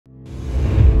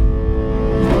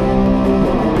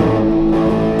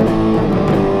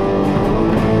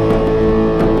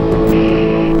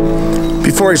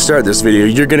Before I start this video,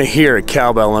 you're gonna hear a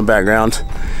cowbell in the background.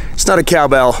 It's not a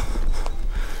cowbell,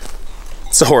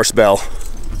 it's a horse bell.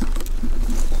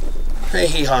 Hey,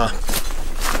 hee-haw.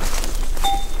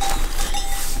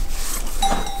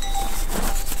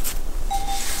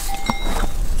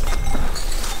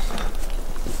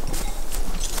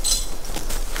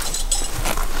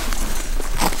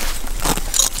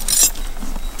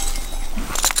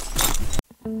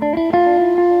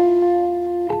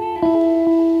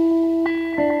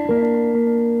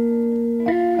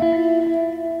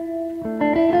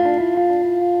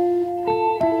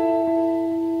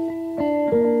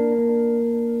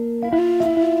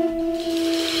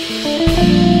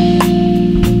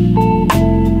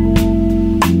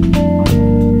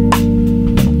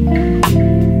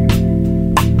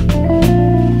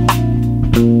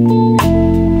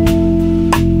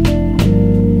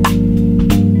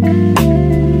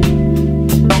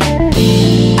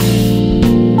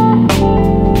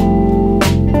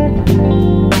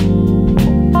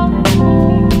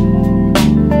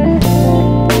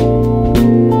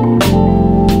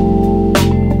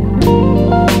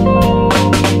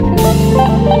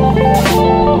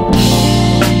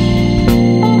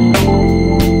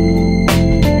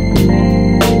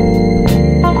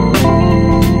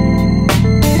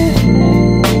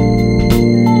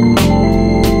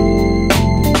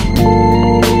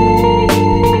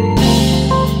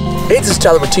 This is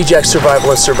Tyler with TJack Survival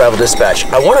and Survival Dispatch.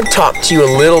 I want to talk to you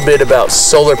a little bit about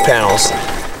solar panels.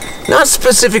 Not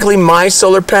specifically my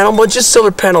solar panel, but just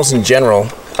solar panels in general.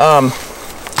 Move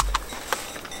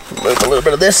a little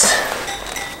bit of this.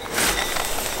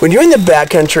 When you're in the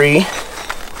backcountry,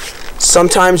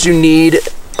 sometimes you need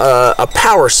a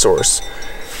power source.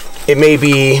 It may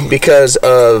be because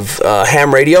of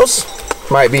ham radios,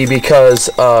 might be because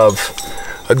of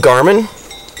a Garmin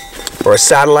or a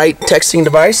satellite texting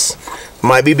device,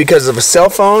 might be because of a cell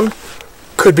phone,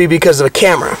 could be because of a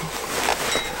camera.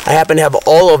 I happen to have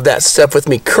all of that stuff with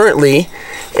me currently,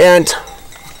 and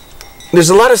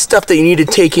there's a lot of stuff that you need to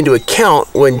take into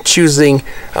account when choosing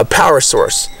a power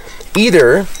source.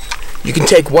 Either you can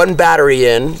take one battery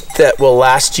in that will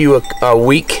last you a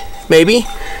week, maybe,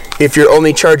 if you're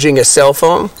only charging a cell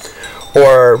phone,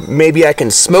 or maybe I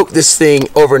can smoke this thing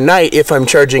overnight if I'm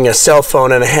charging a cell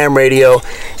phone and a ham radio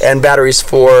and batteries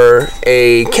for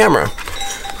a camera.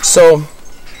 So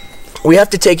we have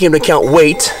to take into account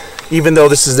weight. Even though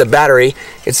this is a battery,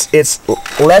 it's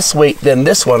less weight than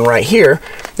this one right here.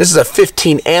 This is a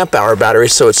 15 amp hour battery,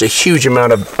 so it's a huge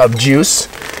amount of juice.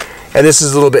 And this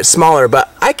is a little bit smaller, but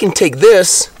I can take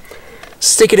this,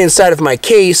 stick it inside of my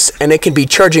case, and it can be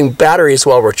charging batteries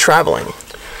while we're traveling.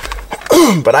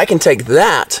 But I can take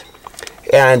that,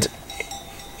 and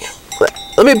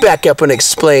let me back up and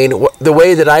explain the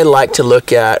way that I like to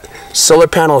look at solar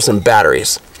panels and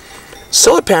batteries.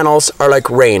 Solar panels are like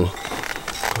rain.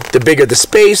 The bigger the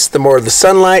space, the more the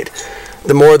sunlight,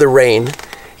 the more the rain.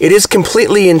 It is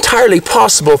completely, entirely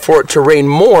possible for it to rain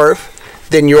more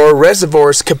than your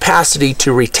reservoir's capacity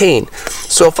to retain.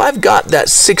 So if I've got that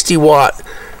 60 watt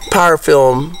power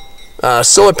film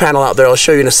solar panel out there, I'll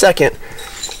show you in a second,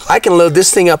 I can load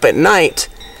this thing up at night,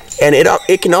 and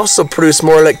it can also produce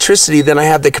more electricity than I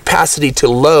have the capacity to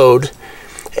load,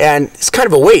 and it's kind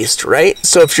of a waste, right?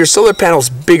 So if your solar panel's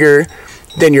bigger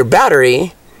than your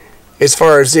battery, as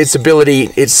far as its ability,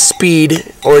 its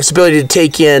speed, or its ability to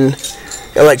take in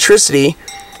electricity,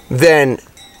 then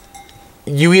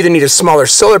you either need a smaller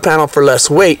solar panel for less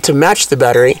weight to match the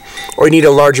battery, or you need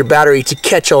a larger battery to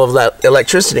catch all of that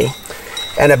electricity.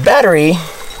 And a battery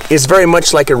is very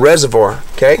much like a reservoir,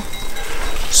 okay?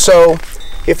 So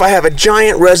if I have a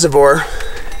giant reservoir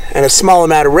and a small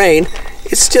amount of rain,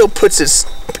 it still puts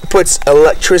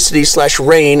electricity /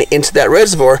 rain into that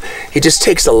reservoir. It just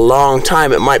takes a long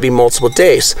time. It might be multiple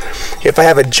days. If I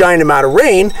have a giant amount of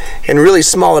rain and really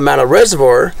small amount of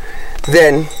reservoir,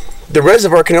 then the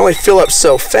reservoir can only fill up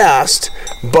so fast,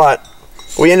 but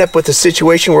we end up with a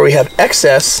situation where we have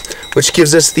excess, which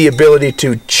gives us the ability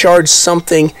to charge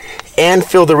something and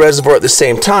fill the reservoir at the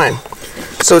same time.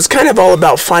 So it's kind of all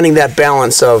about finding that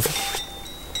balance of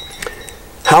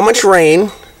how much rain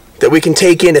that we can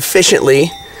take in efficiently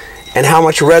and how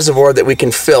much reservoir that we can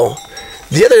fill.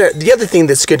 The other thing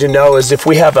that's good to know is if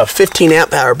we have a 15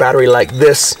 amp hour battery like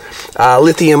this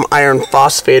lithium iron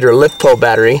phosphate or LiFePO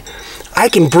battery, I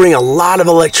can bring a lot of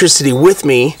electricity with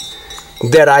me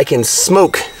that I can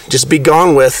smoke, just be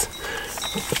gone with,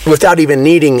 without even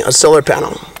needing a solar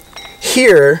panel.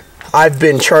 Here, I've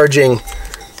been charging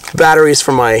batteries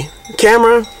for my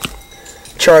camera,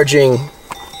 charging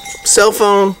cell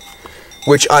phone,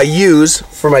 which I use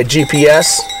for my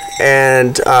GPS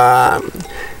and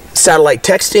satellite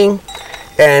texting,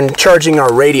 and charging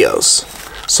our radios.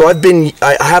 So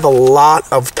I have a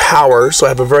lot of power. So I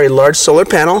have a very large solar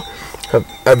panel,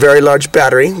 a very large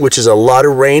battery, which is a lot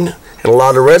of rain and a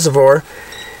lot of reservoir.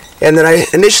 And then I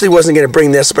initially wasn't going to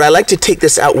bring this, but I like to take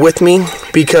this out with me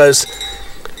because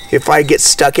if I get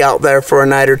stuck out there for a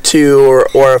night or two,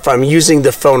 or if I'm using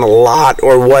the phone a lot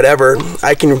or whatever,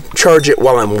 I can charge it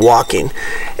while I'm walking.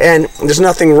 And there's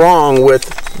nothing wrong with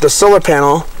the solar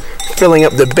panel filling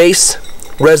up the base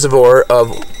reservoir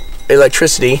of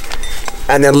electricity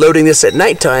and then loading this at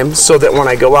nighttime so that when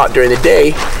I go out during the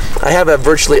day, I have a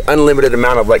virtually unlimited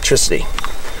amount of electricity.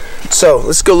 So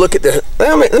let's go look at the,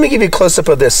 let me give you a close-up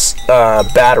of this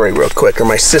battery real quick, or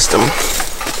my system.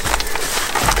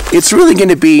 It's really going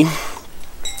to be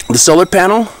the solar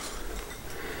panel,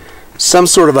 some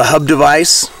sort of a hub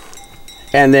device,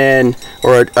 and then,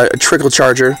 or a trickle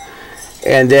charger,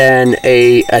 and then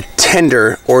a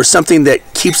tender or something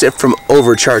that keeps it from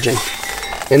overcharging.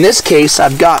 In this case,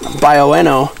 I've got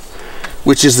Bioenno,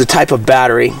 which is the type of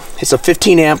battery. It's a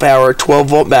 15 amp hour, 12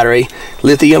 volt battery,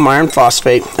 lithium iron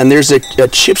phosphate, and there's a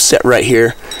chipset right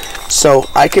here. So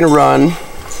I can run,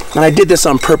 and I did this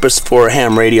on purpose for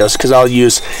ham radios because I'll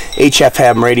use HF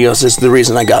ham radios is the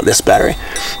reason I got this battery.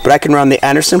 But I can run the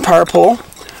Anderson power pole,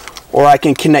 or I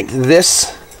can connect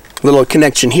this little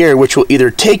connection here, which will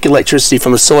either take electricity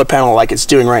from the solar panel like it's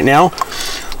doing right now,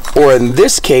 or in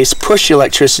this case, push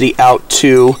electricity out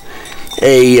to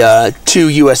two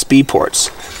USB ports.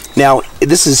 Now,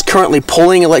 this is currently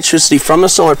pulling electricity from the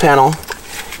solar panel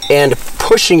and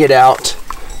pushing it out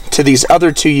to these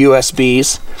other two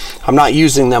USBs. I'm not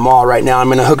using them all right now. I'm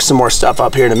going to hook some more stuff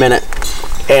up here in a minute.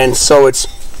 And so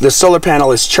the solar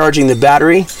panel is charging the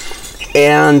battery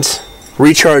and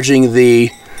recharging the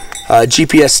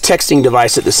GPS texting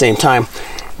device at the same time.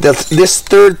 This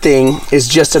third thing is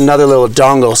just another little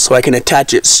dongle, so I can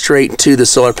attach it straight to the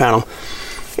solar panel.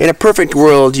 In a perfect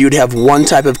world, you'd have one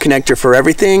type of connector for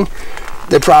everything.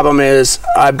 The problem is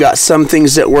I've got some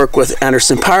things that work with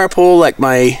Anderson power pole, like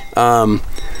my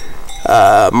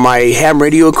my ham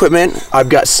radio equipment. I've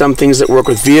got some things that work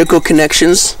with vehicle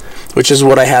connections, which is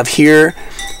what I have here,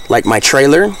 like my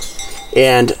trailer.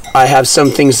 And I have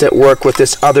some things that work with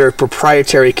this other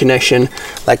proprietary connection,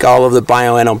 like all of the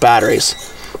Bioenno batteries.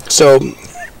 So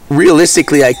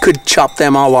realistically, I could chop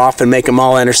them all off and make them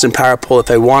all Anderson power pole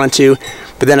if I wanted to,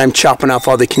 but then I'm chopping off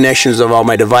all the connections of all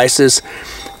my devices,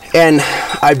 and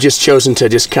I've just chosen to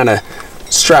just kind of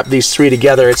strap these three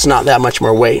together. It's not that much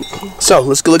more weight. So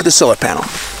let's go look at the solar panel.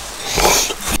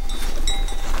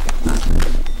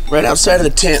 Right outside of the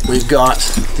tent, we've got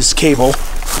this cable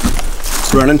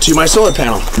running to my solar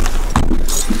panel.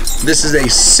 This is a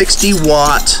 60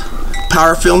 watt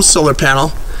power film solar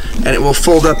panel, and it will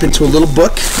fold up into a little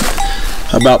book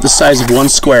about the size of one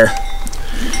square.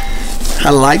 I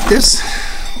like this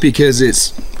because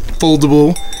it's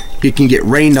foldable, it can get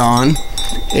rained on,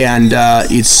 and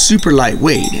it's super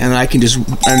lightweight, and I can just,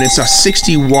 and it's a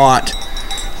 60 watt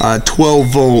 12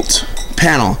 volt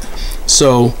panel,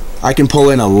 so I can pull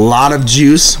in a lot of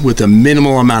juice with a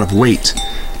minimal amount of weight.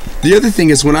 The other thing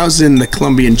is, when I was in the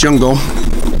Colombian jungle,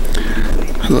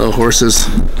 hello horses.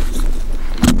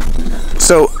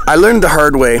 So I learned the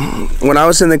hard way. When I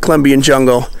was in the Colombian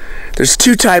jungle, there's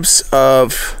two types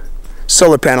of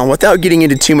solar panel. Without getting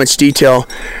into too much detail,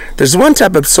 there's one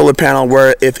type of solar panel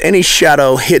where if any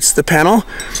shadow hits the panel,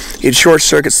 it short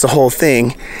circuits the whole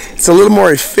thing. It's a little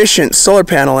more efficient solar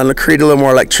panel and it'll create a little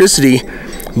more electricity,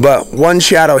 but one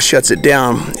shadow shuts it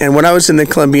down. And when I was in the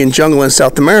Colombian jungle in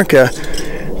South America,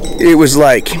 it was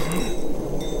like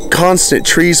constant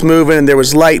trees moving, and there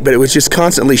was light, but it was just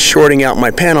constantly shorting out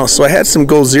my panel. So I had some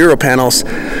Goal Zero panels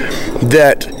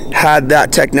that had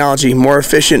that technology, more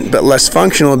efficient but less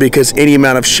functional because any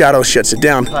amount of shadow shuts it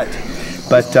down.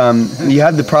 But you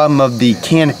have the problem of the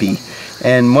canopy,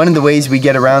 and one of the ways we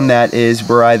get around that is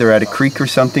we're either at a creek or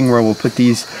something where we'll put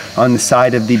these on the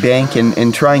side of the bank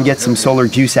and try and get some solar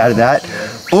juice out of that,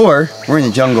 or we're in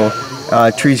the jungle.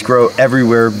 Trees grow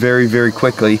everywhere very, very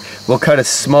quickly. We'll cut a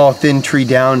small thin tree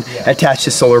down, attach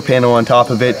the solar panel on top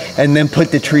of it, and then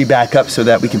put the tree back up so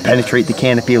that we can penetrate the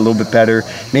canopy a little bit better.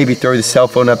 Maybe throw the cell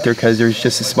phone up there because there's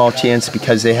just a small chance,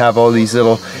 because they have all these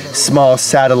little small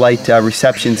satellite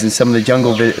receptions in some of the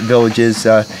jungle villages,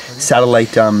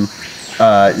 satellite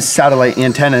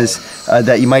antennas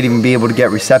that you might even be able to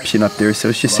get reception up there. So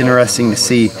it's just interesting to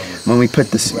see when we put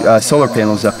the solar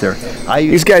panels up there.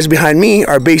 These guys behind me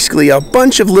are basically a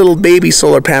bunch of little baby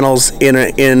solar panels in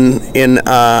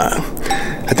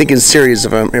I think in series,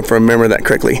 if I remember that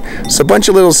correctly. So a bunch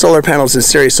of little solar panels in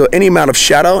series. So any amount of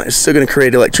shadow is still going to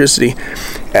create electricity.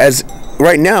 As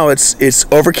right now it's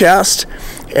overcast,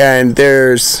 and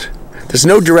there's there's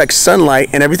no direct sunlight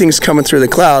and everything's coming through the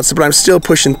clouds, but I'm still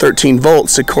pushing 13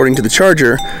 volts according to the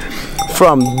charger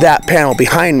from that panel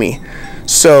behind me.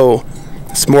 So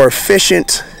it's more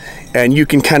efficient, and you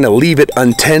can kind of leave it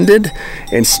untended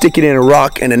and stick it in a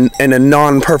rock in a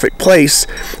non-perfect place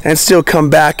and still come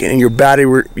back, and your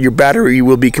battery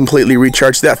will be completely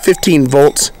recharged. That 15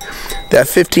 volts, that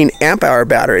 15 amp hour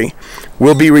battery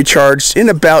will be recharged in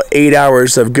about 8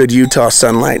 hours of good Utah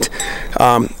sunlight.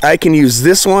 I can use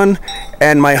this one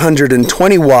and my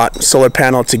 120 watt solar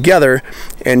panel together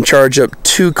and charge up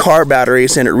 2 car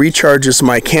batteries, and it recharges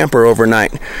my camper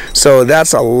overnight. So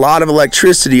that's a lot of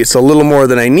electricity. It's a little more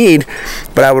than I need,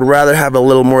 but I would rather have a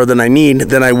little more than I need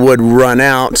than I would run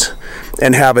out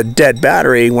and have a dead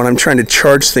battery when I'm trying to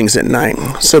charge things at night.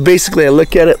 So basically I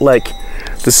look at it like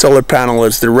the solar panel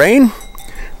is the rain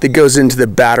that goes into the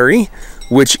battery,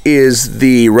 which is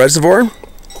the reservoir.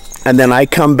 And then I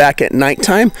come back at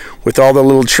nighttime with all the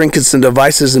little trinkets and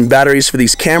devices and batteries for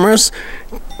these cameras,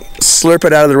 slurp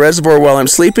it out of the reservoir while I'm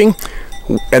sleeping,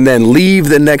 and then leave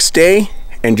the next day,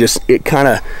 and just it kind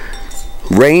of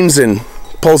rains and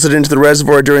pulls it into the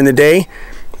reservoir during the day,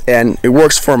 and it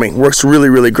works for me. It works really,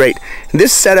 really great. And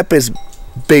this setup is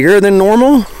bigger than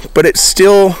normal, but it's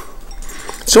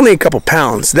only a couple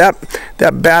pounds. That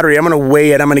battery, I'm gonna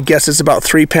weigh it. I'm gonna guess it's about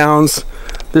 3 pounds.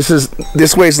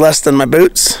 This weighs less than my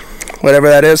boots, whatever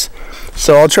that is.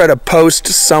 So I'll try to post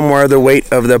somewhere the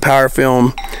weight of the power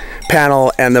film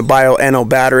panel and the Bio-Nano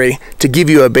battery to give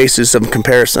you a basis of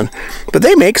comparison. But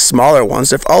they make smaller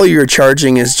ones. If all you're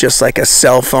charging is just like a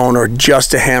cell phone or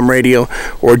just a ham radio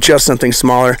or just something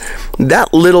smaller,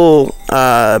 that little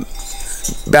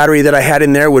battery that I had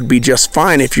in there would be just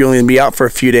fine if you're only gonna be out for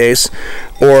a few days.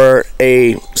 Or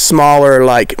a smaller,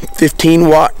 like 15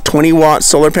 watt, 20 watt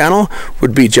solar panel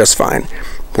would be just fine.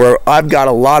 Where I've got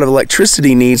a lot of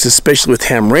electricity needs, especially with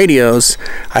ham radios,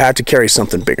 I have to carry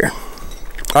something bigger.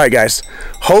 All right, guys,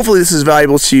 hopefully this is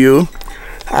valuable to you.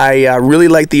 I really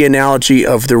like the analogy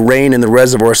of the rain in the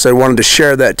reservoir, so I wanted to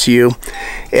share that to you.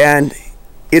 And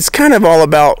it's kind of all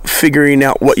about figuring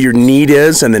out what your need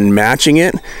is and then matching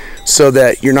it so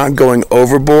that you're not going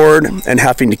overboard and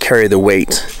having to carry the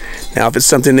weight. Now, if it's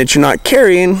something that you're not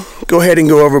carrying, go ahead and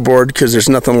go overboard, because there's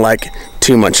nothing like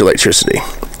too much electricity.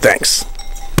 Thanks.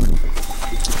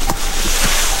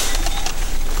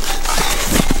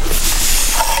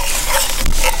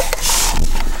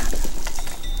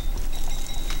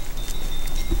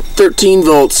 "13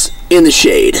 volts in the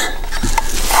shade."